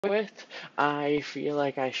with. I feel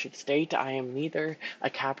like I should state I am neither a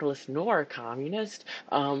capitalist nor a communist.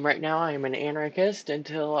 Right now, I am an anarchist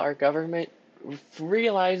until our government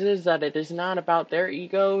realizes that it is not about their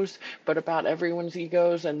egos, but about everyone's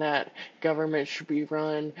egos, and that government should be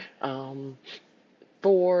run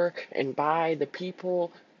for and by the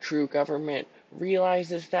people. True government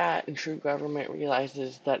realizes that, and true government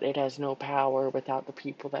realizes that it has no power without the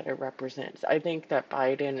people that it represents. I think that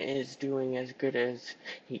Biden is doing as good as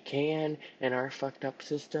he can in our fucked up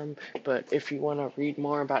system, but if you want to read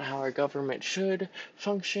more about how our government should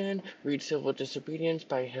function, read Civil Disobedience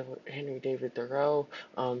by Henry David Thoreau.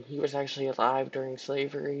 He was actually alive during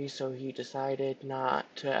slavery, so he decided not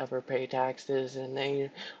to ever pay taxes, and they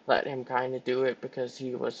let him kind of do it because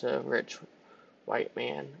he was a rich white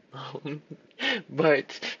man.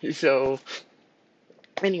 But so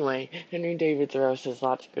anyway, Henry David Thoreau says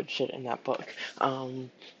lots of good shit in that book.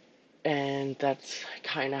 And that's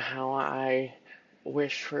kind of how I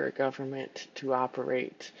wish for a government to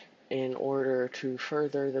operate in order to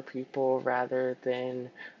further the people rather than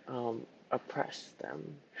oppress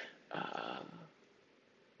them. Uh,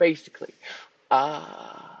 Basically.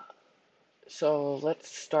 Uh, So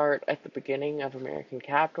let's start at the beginning of American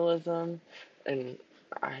capitalism, and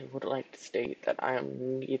I would like to state that I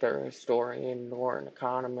am neither a historian nor an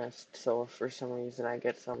economist, so if for some reason I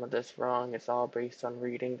get some of this wrong, it's all based on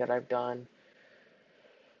reading that I've done.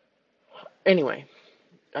 Anyway,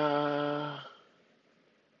 uh,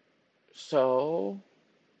 so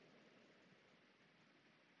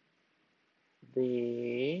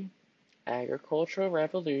the agricultural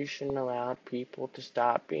revolution allowed people to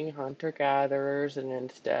stop being hunter-gatherers and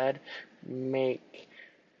instead make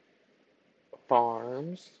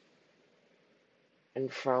farms.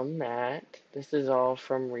 And from that, this is all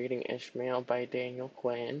from reading Ishmael by Daniel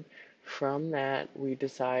Quinn. From that, we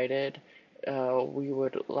decided we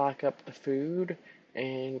would lock up the food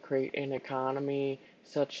and create an economy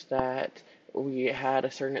such that we had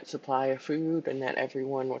a certain supply of food and that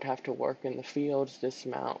everyone would have to work in the fields this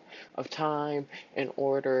amount of time in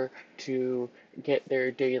order to get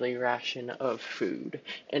their daily ration of food.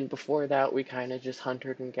 And before that, we kind of just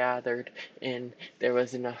hunted and gathered, and there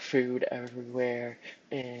was enough food everywhere,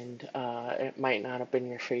 and it might not have been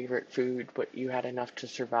your favorite food, but you had enough to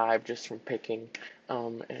survive just from picking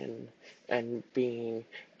um, and and being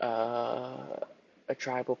a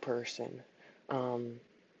tribal person. Um,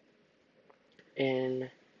 in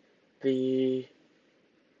the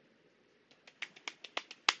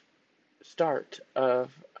start of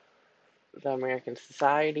the American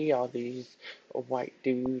society, all these white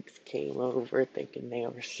dudes came over thinking they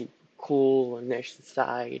were super cool in their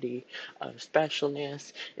society of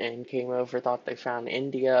specialness and came over, thought they found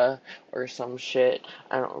India or some shit.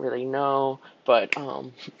 I don't really know, but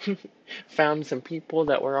found some people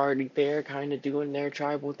that were already there kind of doing their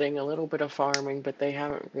tribal thing, a little bit of farming, but they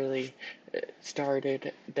haven't really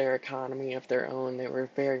started their economy of their own. They were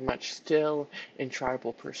very much still in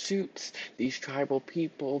tribal pursuits, these tribal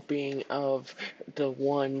people being of the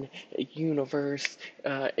one universe,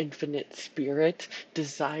 infinite spirit,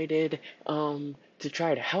 decided to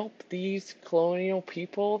try to help these colonial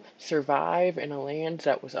people survive in a land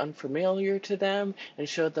that was unfamiliar to them and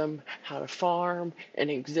show them how to farm and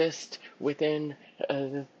exist within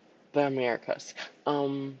the Americas.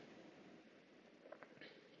 Um,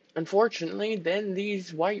 Unfortunately, then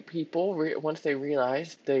these white people, once they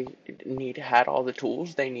realized they had all the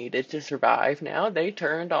tools they needed to survive now, they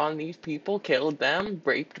turned on these people, killed them,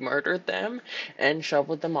 raped, murdered them, and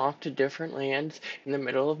shoveled them off to different lands in the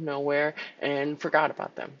middle of nowhere and forgot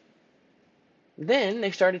about them. Then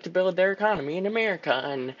they started to build their economy in America,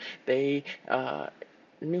 and they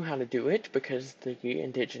knew how to do it because the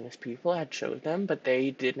indigenous people had showed them, but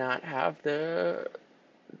they did not have the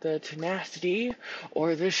tenacity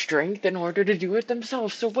or the strength in order to do it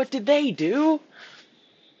themselves. So what did they do?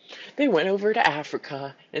 They went over to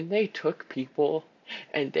Africa and they took people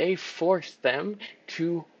and they forced them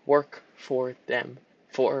to work for them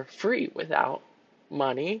for free without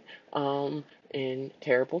money, in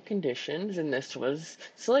terrible conditions, and this was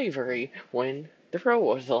slavery when the Thoreau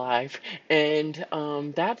was alive. And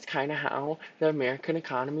that's kind of how the American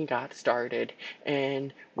economy got started.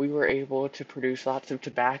 And we were able to produce lots of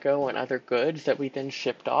tobacco and other goods that we then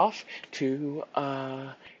shipped off to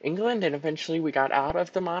England. And eventually we got out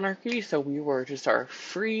of the monarchy, so we were just our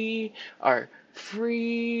free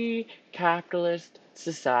capitalist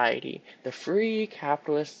society, the free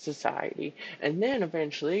capitalist society. And then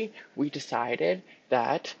eventually we decided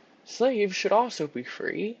that slaves should also be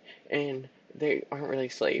free, and they aren't really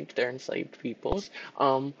slaves, they're enslaved peoples.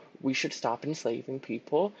 we should stop enslaving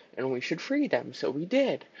people and we should free them. So we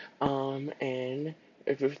did. And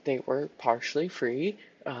if they were partially free,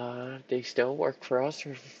 they still work for us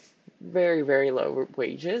for very, very low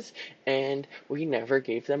wages, and we never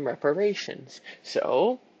gave them reparations.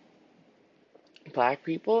 So black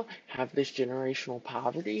people have this generational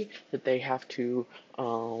poverty that they have to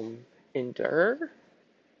endure,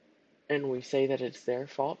 and we say that it's their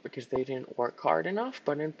fault because they didn't work hard enough,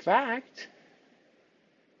 but in fact,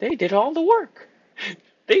 they did all the work.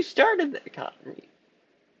 They started the economy.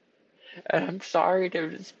 And I'm sorry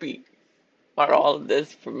to speak on all of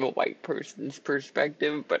this from a white person's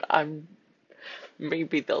perspective, but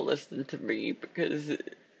maybe they'll listen to me because,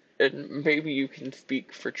 and maybe you can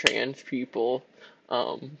speak for trans people,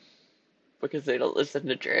 um, because they don't listen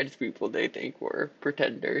to trans people, they think we're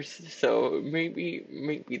pretenders. So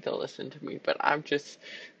maybe they'll listen to me, but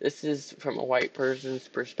this is from a white person's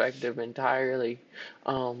perspective entirely.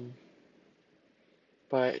 Um,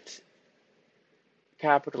 but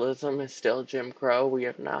capitalism is still Jim Crow.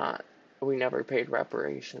 We never paid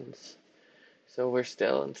reparations. So we're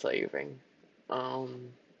still enslaving. Um,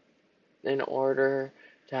 in order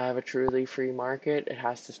to have a truly free market, it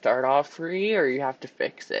has to start off free or you have to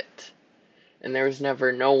fix it. And there's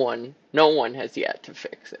never no one has yet to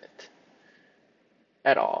fix it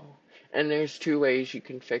at all. And there's two ways you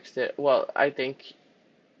can fix it. Well, I think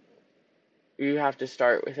you have to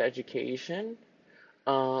start with education.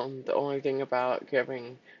 The only thing about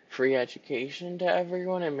giving free education to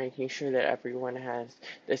everyone and making sure that everyone has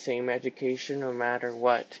the same education no matter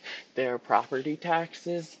what their property tax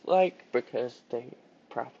is like, because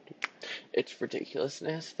property, it's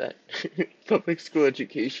ridiculousness that public school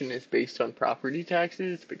education is based on property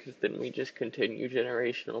taxes, because then we just continue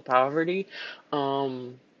generational poverty,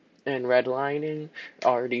 and redlining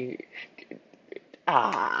already.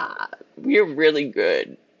 We're really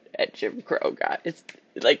good at Jim Crow, guys.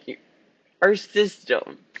 Like, our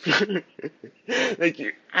system. I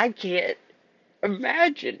can't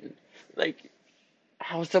imagine, like,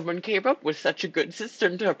 how someone came up with such a good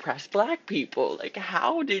system to oppress black people. Like,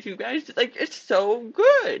 how did you guys, like, it's so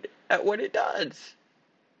good at what it does.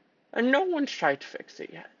 And no one's tried to fix it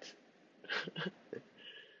yet.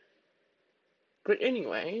 But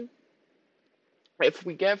anyway, if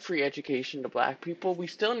we give free education to black people, we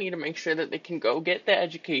still need to make sure that they can go get the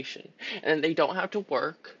education and they don't have to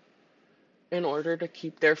work in order to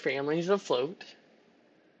keep their families afloat.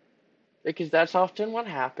 Because that's often what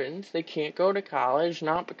happens. They can't go to college,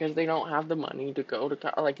 not because they don't have the money to go to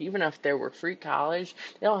college. Like, even if there were free college,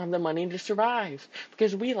 they don't have the money to survive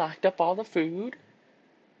because we locked up all the food.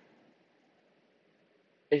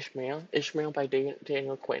 Ishmael by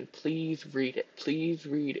Daniel Quinn. Please read it. Please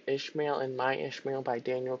read Ishmael and My Ishmael by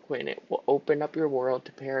Daniel Quinn. It will open up your world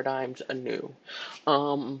to paradigms anew.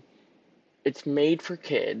 Um, it's made for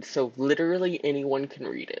kids, so literally anyone can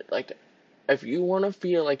read it. Like, if you want to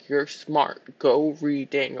feel like you're smart, go read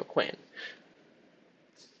Daniel Quinn.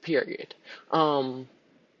 Period. Um,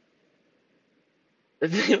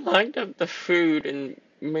 they lined up the food and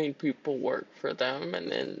made people work for them,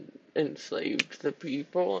 and then enslaved the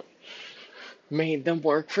people, made them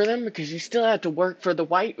work for them because you still have to work for the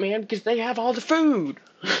white man because they have all the food.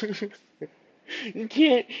 You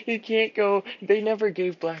can't go. They never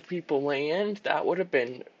gave black people land. That would have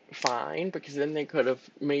been fine because then they could have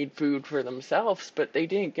made food for themselves, but they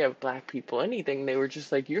didn't give black people anything. They were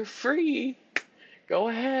just like, you're free. Go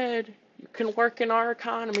ahead. You can work in our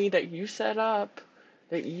economy that you set up,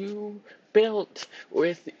 that you built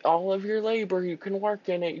with all of your labor. You can work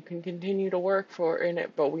in it. You can continue to work for in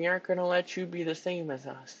it, but we aren't going to let you be the same as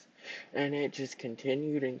us. And it just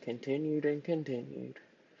continued and continued and continued.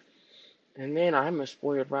 And then I'm a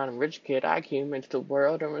spoiled, rotten, rich kid. I came into the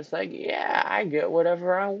world and was like, yeah, I get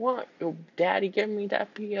whatever I want. Daddy, give me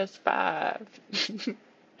that PS5.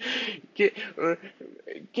 Get, uh,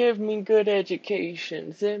 give me good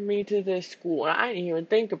education. Send me to this school. And I didn't even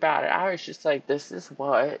think about it. I was just like, this is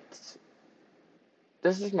my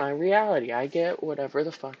reality. I get whatever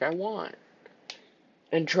the fuck I want.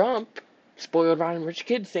 And Trump, spoiled, rotten, rich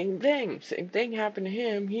kid, same thing. Same thing happened to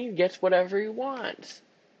him. He gets whatever he wants.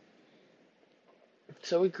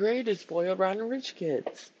 So we created spoiled, rotten, rich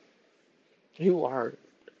kids who are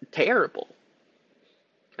terrible.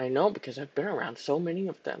 I know because I've been around so many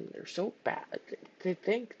of them. They're so bad. They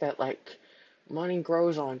think that, like, money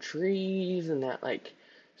grows on trees and that, like,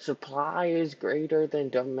 supply is greater than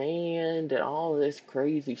demand and all this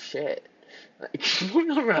crazy shit. Like,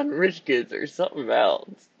 spoiled, rotten, rich kids are something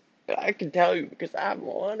else. I can tell you because I'm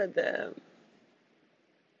one of them.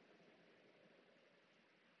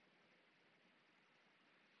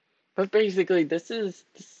 But basically, this is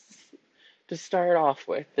To start off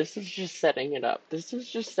with, this is just setting it up. This is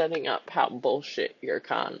just setting up how bullshit your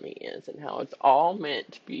economy is and how it's all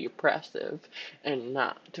meant to be oppressive and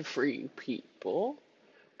not to free people,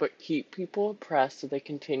 but keep people oppressed so they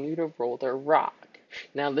continue to roll their rock.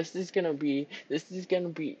 Now, so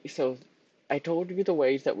I told you the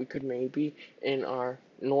ways that we could maybe, in our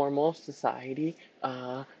normal society,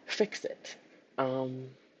 fix it. Um,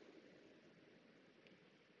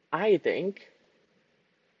 I think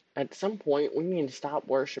at some point we need to stop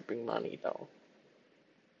worshiping money, though.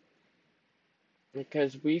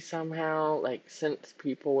 Because we somehow, like, since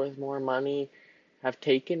people with more money have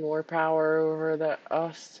taken more power over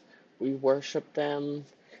us, we worship them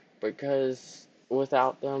because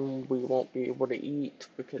without them we won't be able to eat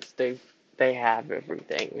because they have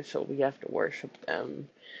everything. So we have to worship them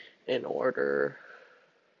in order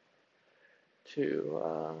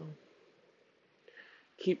to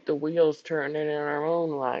keep the wheels turning in our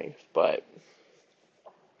own life. But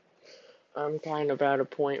I'm kind of at a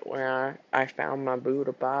point where I found my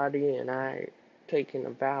Buddha body and I taken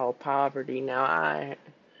a vow of poverty. Now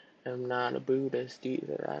I'm not a Buddhist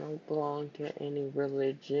either. I don't belong to any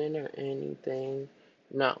religion or anything.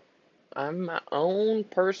 No. I'm my own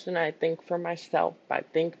person. I think for myself.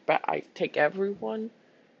 I take everyone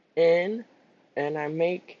in and I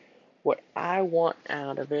make what I want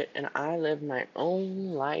out of it and I live my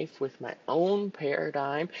own life with my own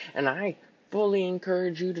paradigm and I fully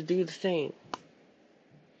encourage you to do the same.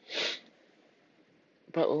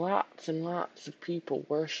 But lots and lots of people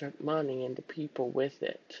worship money and the people with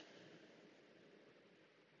it.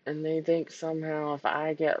 And they think somehow if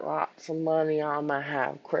I get lots of money, I'm gonna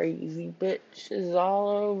have crazy bitches all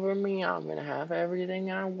over me. I'm gonna have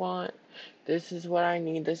everything I want. This is what I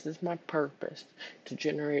need. This is my purpose. To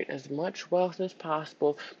generate as much wealth as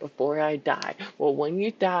possible before I die. Well, when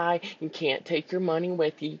you die, you can't take your money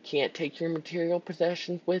with you. You can't take your material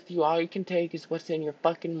possessions with you. All you can take is what's in your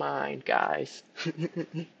fucking mind, guys.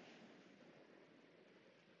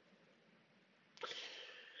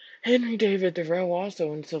 Henry David Thoreau,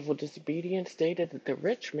 also in Civil Disobedience, stated that the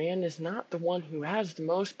rich man is not the one who has the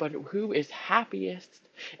most, but who is happiest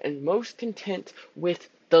and most content with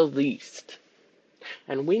the least.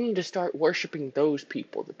 And we need to start worshiping those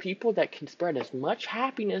people, the people that can spread as much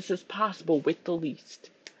happiness as possible with the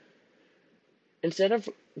least. Instead of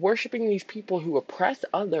worshiping these people who oppress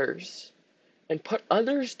others and put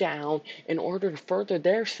others down in order to further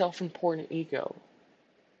their self-important ego.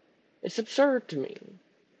 It's absurd to me.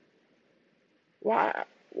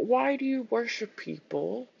 Why do you worship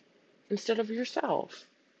people instead of yourself?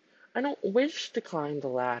 I don't wish to climb the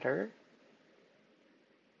ladder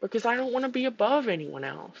because I don't want to be above anyone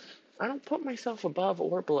else. I don't put myself above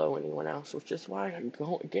or below anyone else, which is why I'm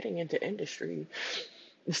getting into industry.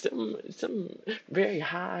 Some very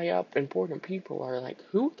high up important people are like,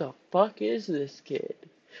 who the fuck is this kid?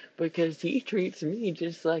 Because he treats me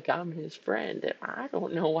just like I'm his friend, and I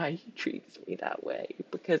don't know why he treats me that way.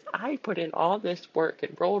 Because I put in all this work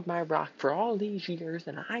and rolled my rock for all these years,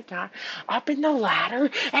 and I got up in the ladder,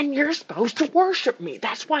 and you're supposed to worship me.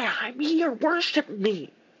 That's why I'm here. Worship me.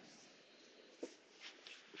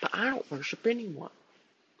 But I don't worship anyone.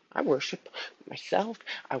 I worship myself,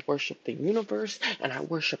 I worship the universe, and I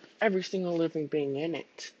worship every single living being in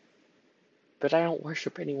it. But I don't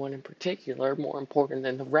worship anyone in particular more important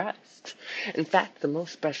than the rest. In fact, the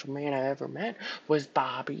most special man I ever met was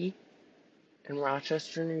Bobby in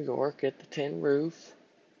Rochester, New York at the Tin Roof.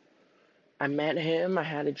 I met him, I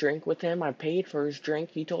had a drink with him, I paid for his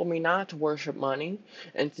drink. He told me not to worship money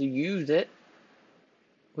and to use it,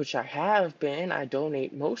 which I have been. I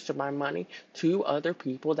donate most of my money to other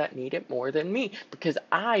people that need it more than me because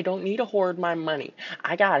I don't need to hoard my money.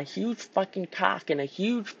 I got a huge fucking cock and a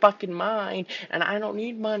huge fucking mind, and I don't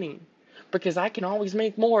need money because I can always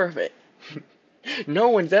make more of it. No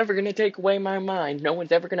one's ever going to take away my mind. No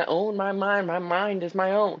one's ever going to own my mind. My mind is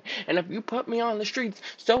my own. And if you put me on the streets,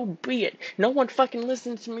 so be it. No one fucking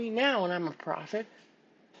listens to me now and I'm a prophet.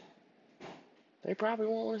 They probably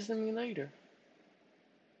won't listen to me later.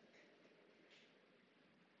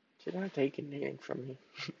 You're not taking anything from me.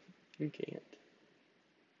 You can't.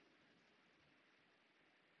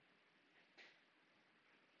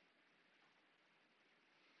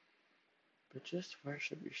 But just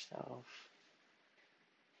worship yourself.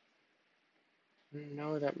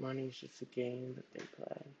 Know that money's just a game that they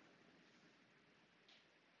play.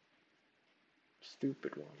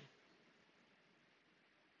 Stupid one.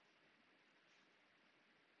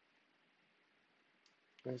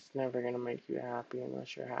 It's never gonna make you happy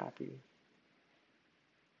unless you're happy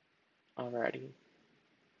already.